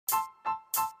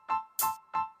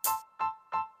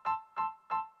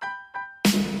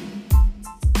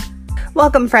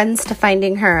Welcome, friends, to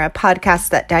Finding Her, a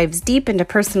podcast that dives deep into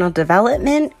personal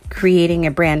development, creating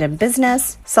a brand and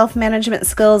business, self-management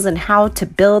skills, and how to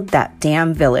build that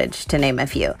damn village, to name a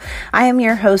few. I am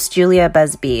your host, Julia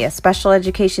Busby, a special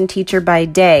education teacher by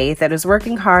day that is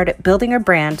working hard at building a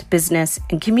brand, business,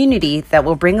 and community that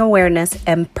will bring awareness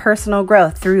and personal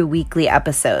growth through weekly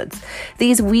episodes.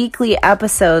 These weekly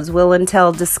episodes will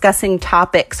entail discussing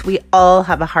topics we all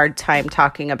have a hard time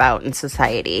talking about in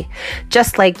society.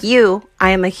 Just like you, I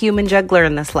am a human juggler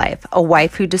in this life, a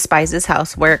wife who despises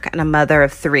housework, and a mother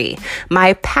of 3.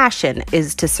 My passion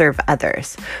is to serve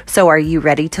others. So are you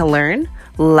ready to learn?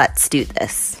 Let's do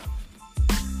this.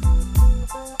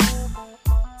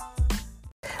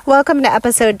 Welcome to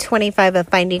episode 25 of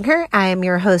Finding Her. I am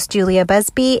your host, Julia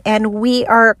Busby, and we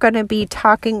are going to be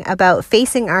talking about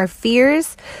facing our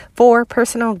fears for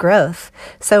personal growth.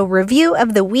 So review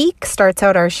of the week starts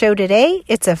out our show today.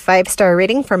 It's a 5-star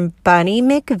rating from Bonnie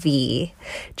McVie.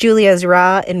 Julia is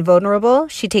raw and vulnerable.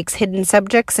 She takes hidden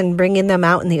subjects and bringing them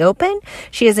out in the open.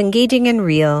 She is engaging and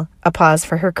real. A pause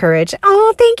for her courage.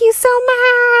 Oh, thank you so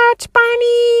much,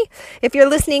 Bonnie. If you're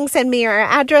listening, send me your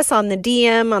address on the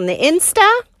DM on the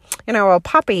Insta, and I will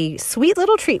pop a sweet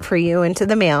little treat for you into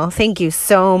the mail. Thank you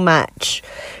so much.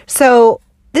 So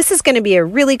this is going to be a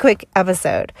really quick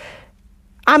episode.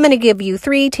 I'm going to give you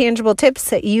 3 tangible tips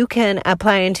that you can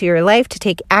apply into your life to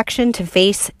take action to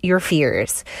face your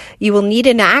fears. You will need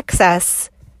an access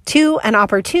to an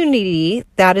opportunity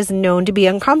that is known to be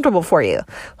uncomfortable for you.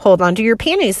 Hold on to your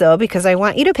panties though, because I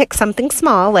want you to pick something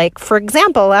small. Like, for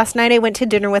example, last night I went to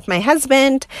dinner with my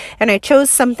husband and I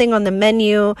chose something on the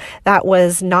menu that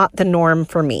was not the norm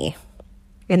for me.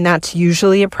 And that's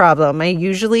usually a problem. I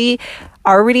usually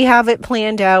already have it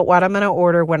planned out what I'm going to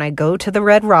order when I go to the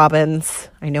Red Robin's.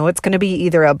 I know it's going to be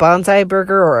either a bonsai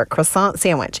burger or a croissant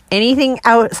sandwich. Anything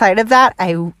outside of that,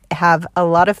 I have a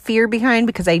lot of fear behind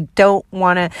because I don't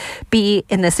want to be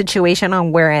in the situation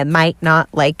on where I might not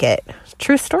like it.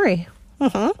 True story.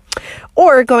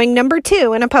 Or going number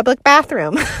 2 in a public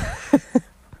bathroom.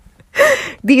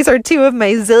 These are 2 of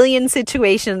my zillion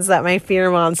situations that my fear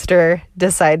monster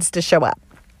decides to show up.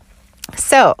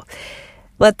 So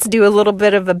let's do a little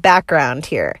bit of a background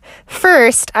here.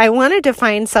 First, I want to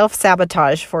define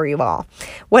self-sabotage for you all.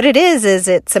 What it is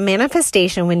it's a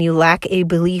manifestation when you lack a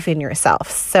belief in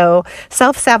yourself. So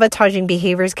self-sabotaging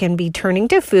behaviors can be turning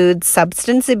to food,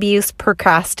 substance abuse,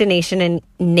 procrastination, and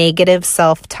negative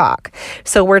self-talk.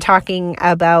 So we're talking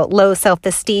about low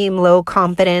self-esteem, low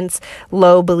confidence,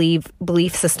 low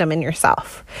belief system in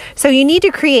yourself. So you need to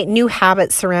create new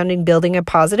habits surrounding building a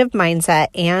positive mindset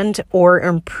and or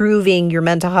improving your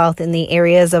mental health in the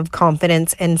areas of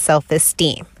confidence and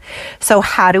self-esteem. So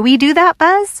how do we do that,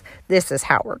 Buzz? This is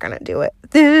how we're going to do it.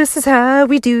 This is how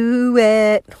we do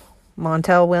it.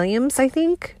 Montel Williams, I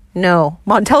think. No,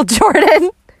 Montel Jordan.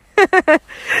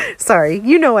 Sorry,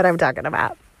 you know what I'm talking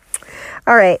about.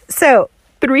 All right, so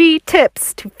 3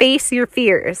 tips to face your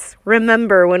fears.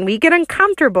 Remember, when we get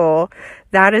uncomfortable,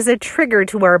 that is a trigger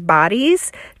to our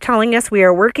bodies telling us we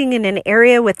are working in an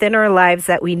area within our lives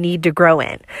that we need to grow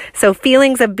in. So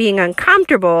feelings of being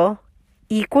uncomfortable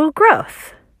equal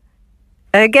growth.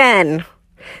 Again,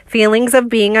 feelings of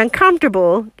being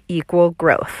uncomfortable equal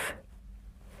growth.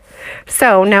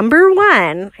 So number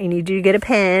 1, I need you to get a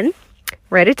pen.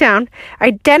 Write it down.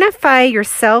 Identify your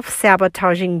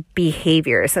self-sabotaging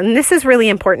behaviors. And this is really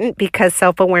important because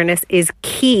self-awareness is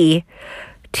key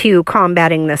to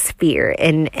combating this fear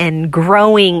and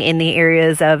growing in the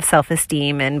areas of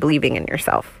self-esteem and believing in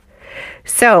yourself.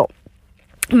 So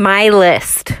my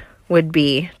list would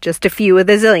be just a few of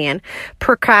the zillion.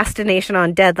 Procrastination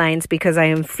on deadlines because I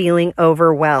am feeling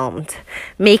overwhelmed.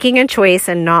 Making a choice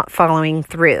and not following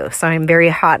through. So I'm very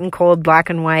hot and cold, black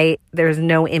and white. There's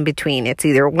no in between. It's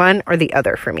either one or the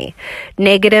other for me.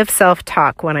 Negative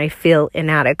self-talk when I feel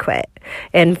inadequate.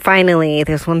 And finally,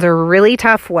 this one's a really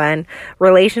tough one.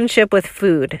 Relationship with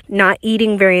food. Not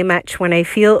eating very much when I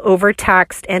feel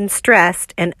overtaxed and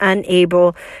stressed and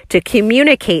unable to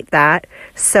communicate that.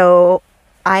 So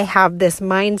I have this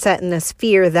mindset and this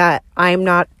fear that I'm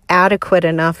not adequate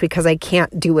enough because I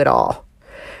can't do it all.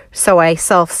 So I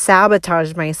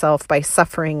self-sabotage myself by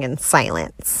suffering in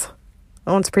silence.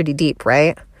 That one's pretty deep,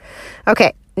 right?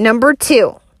 Okay, number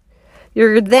 2.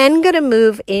 You're then going to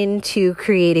move into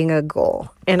creating a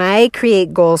goal. And I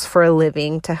create goals for a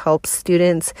living to help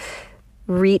students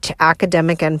reach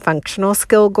academic and functional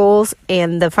skill goals.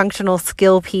 And the functional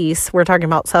skill piece, we're talking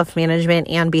about self-management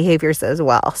and behaviors as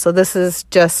well. So this is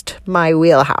just my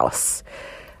wheelhouse.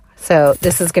 So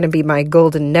this is going to be my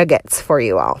golden nuggets for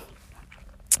you all.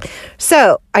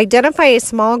 So identify a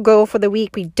small goal for the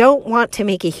week. We don't want to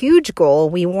make a huge goal.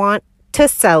 We want to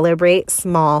celebrate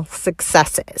small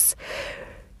successes.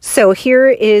 So here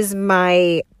is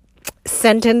my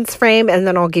sentence frame, and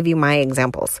then I'll give you my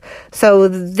examples. So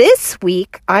this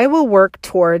week, I will work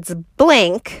towards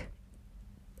blank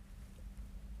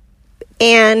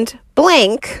and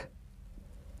blank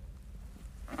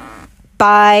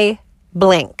by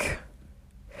blank.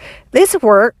 This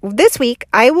week,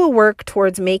 I will work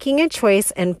towards making a choice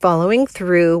and following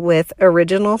through with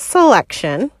original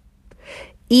selection,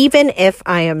 even if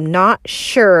I am not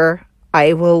sure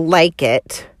I will like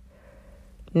it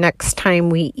next time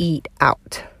we eat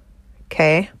out.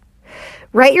 Okay?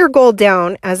 Write your goal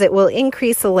down, as it will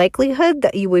increase the likelihood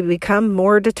that you will become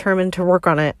more determined to work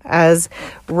on it, as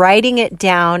writing it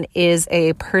down is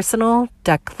a personal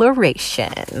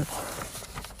declaration.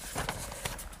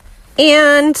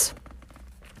 And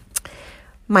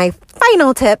my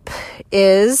final tip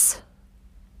is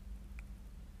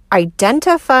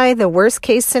identify the worst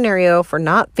case scenario for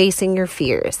not facing your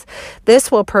fears. This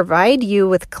will provide you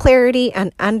with clarity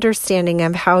and understanding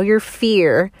of how your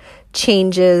fear of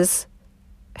changes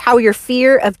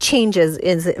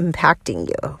is impacting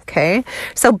you, okay?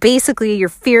 So basically, your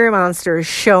fear monster is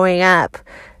showing up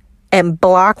and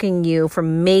blocking you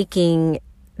from making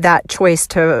that choice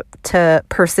to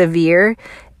persevere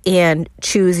and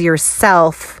choose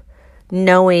yourself,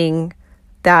 knowing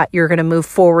that you're going to move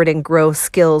forward and grow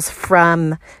skills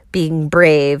from being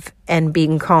brave and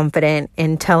being confident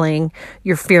and telling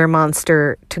your fear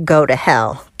monster to go to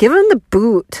hell. Give him the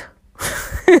boot.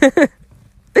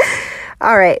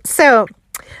 All right. So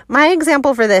my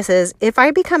example for this is, if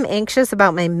I become anxious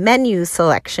about my menu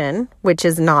selection, which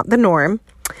is not the norm,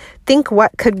 think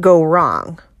what could go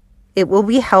wrong. It will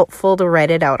be helpful to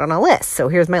write it out on a list. So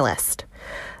here's my list.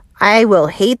 I will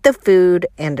hate the food,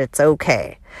 and it's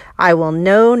okay. I will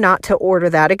know not to order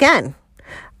that again.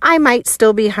 I might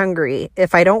still be hungry.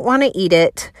 If I don't want to eat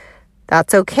it,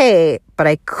 that's okay, but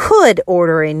I could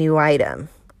order a new item.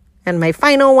 And my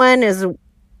final one is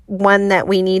one that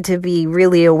we need to be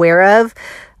really aware of.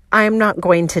 I'm not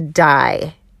going to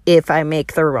die if I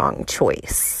make the wrong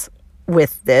choice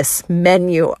with this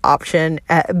menu option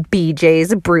at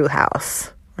BJ's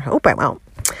Brewhouse. I hope I won't.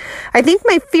 I think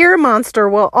my fear monster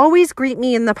will always greet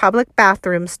me in the public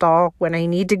bathroom stall when I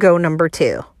need to go number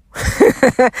 2.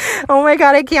 Oh my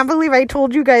God, I can't believe I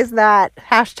told you guys that.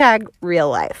 #real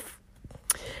life.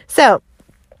 So,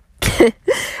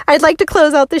 I'd like to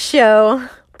close out the show.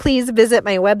 Please visit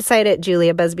my website at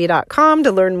juliabusby.com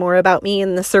to learn more about me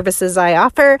and the services I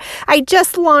offer. I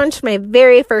just launched my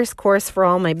very first course for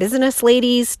all my business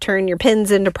ladies. Turn Your Pins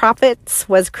into Profits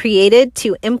was created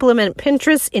to implement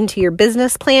Pinterest into your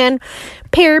business plan.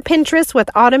 Pair Pinterest with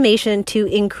automation to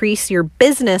increase your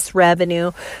business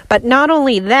revenue. But not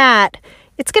only that,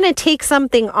 it's going to take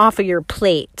something off of your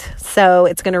plate. So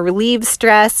it's going to relieve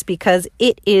stress because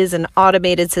it is an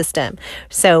automated system.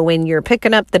 So when you're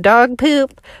picking up the dog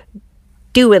poop,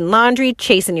 doing laundry,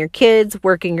 chasing your kids,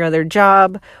 working your other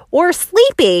job, or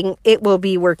sleeping, it will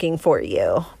be working for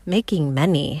you, making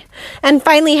money. And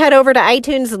finally, head over to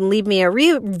iTunes and leave me a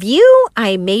review.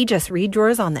 I may just read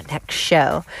yours on the next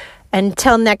show.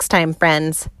 Until next time,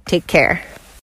 friends, take care.